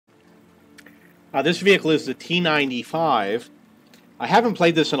This vehicle is the T95. I haven't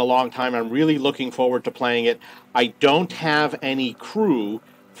played this in a long time. I'm really looking forward to playing it. I don't have any crew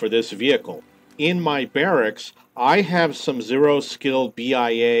for this vehicle. In my barracks, I have some zero-skill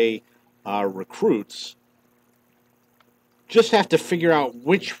BIA recruits. Just have to figure out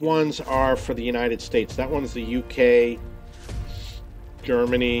which ones are for the United States. That one's the UK,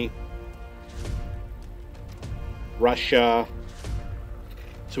 Germany, Russia.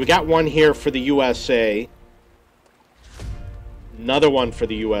 So we got one here for the USA. Another one for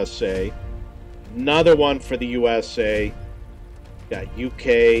the USA. Another one for the USA. Got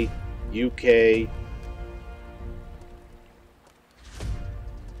UK, UK,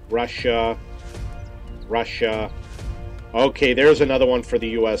 Russia, Russia. Okay, there's another one for the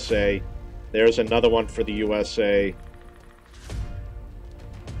USA. There's another one for the USA.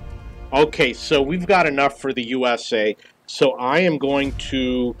 Okay, so we've got enough for the USA. So I am going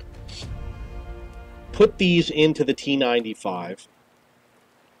to put these into the T95,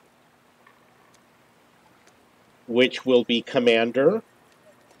 which will be Commander,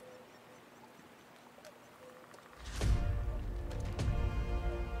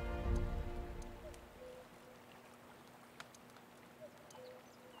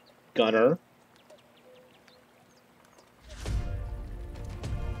 Gunner,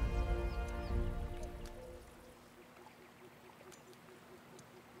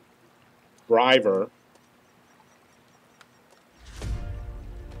 Driver,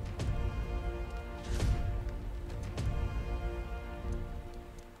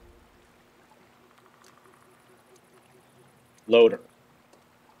 Loader.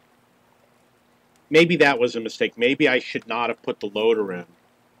 Maybe that was a mistake. Maybe I should not have put the loader in.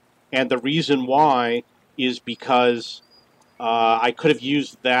 And the reason why is because I could have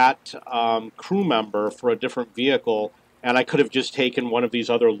used that crew member for a different vehicle, and I could have just taken one of these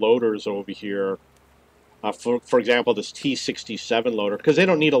other loaders over here. For example, this T67 loader, because they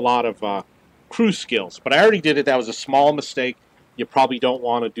don't need a lot of crew skills. But I already did it. That was a small mistake. You probably don't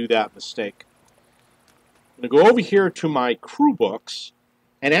want to do that mistake. I'm going to go over here to my crew books,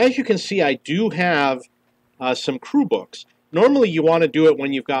 and as you can see, I do have some crew books. Normally, you want to do it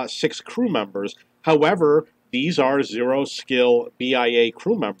when you've got 6 crew members. However, these are zero-skill BIA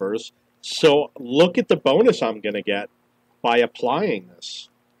crew members, so look at the bonus I'm going to get by applying this.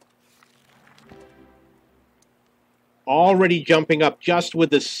 Already jumping up just with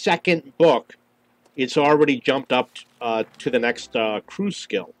the second book, it's already jumped up to the next crew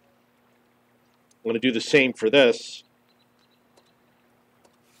skill. I'm going to do the same for this.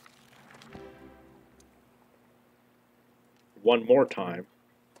 One more time.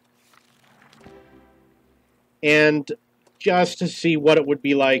 And just to see what it would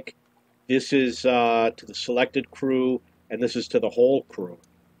be like, this is to the selected crew, and this is to the whole crew.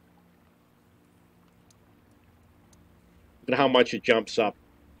 Look at how much it jumps up.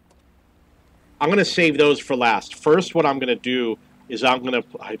 I'm going to save those for last. First, what I'm going to do is I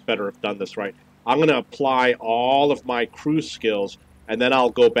better have done this right. I'm going to apply all of my crew skills, and then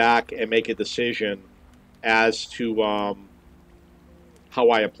I'll go back and make a decision as to how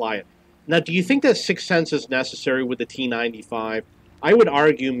I apply it. Now, do you think that 6th sense is necessary with the T95? I would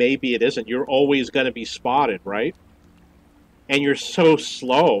argue maybe it isn't. You're always going to be spotted, right? And you're so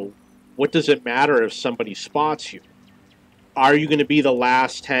slow, what does it matter if somebody spots you? Are you going to be the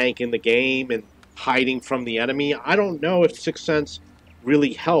last tank in the game and hiding from the enemy? I don't know if 6th sense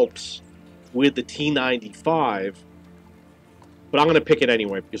really helps with the T95, but I'm going to pick it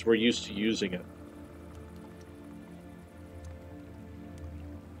anyway because we're used to using it.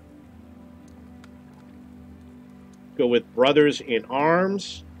 Go with Brothers in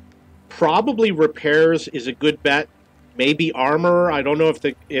Arms. Probably Repairs is a good bet. Maybe Armor. I don't know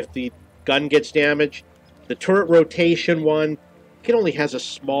if the gun gets damaged. The turret rotation one, it only has a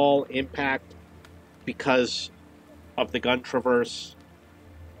small impact because of the gun traverse.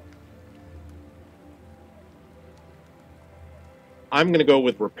 I'm going to go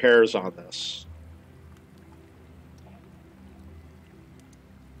with Repairs on this.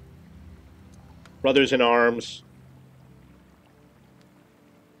 Brothers in Arms.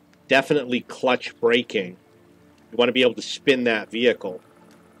 Definitely clutch braking. You want to be able to spin that vehicle.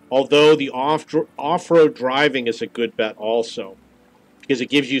 Although the off-road driving is a good bet also, because it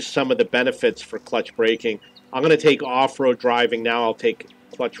gives you some of the benefits for clutch braking. I'm going to take off-road driving now. I'll take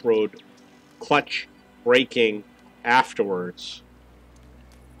clutch braking afterwards.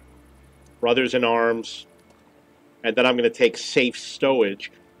 Brothers in Arms. And then I'm going to take safe stowage,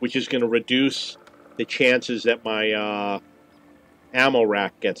 which is going to reduce the chances that my ammo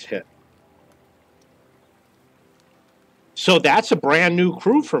rack gets hit. So that's a brand new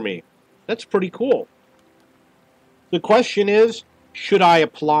crew for me. That's pretty cool. The question is, should I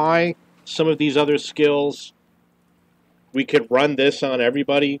apply some of these other skills? We could run this on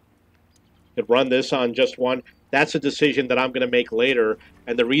everybody. Could run this on just one. That's a decision that I'm going to make later.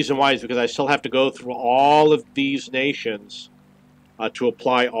 And the reason why is because I still have to go through all of these nations to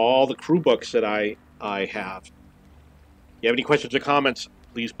apply all the crew books that I have. If you have any questions or comments,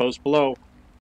 please post below.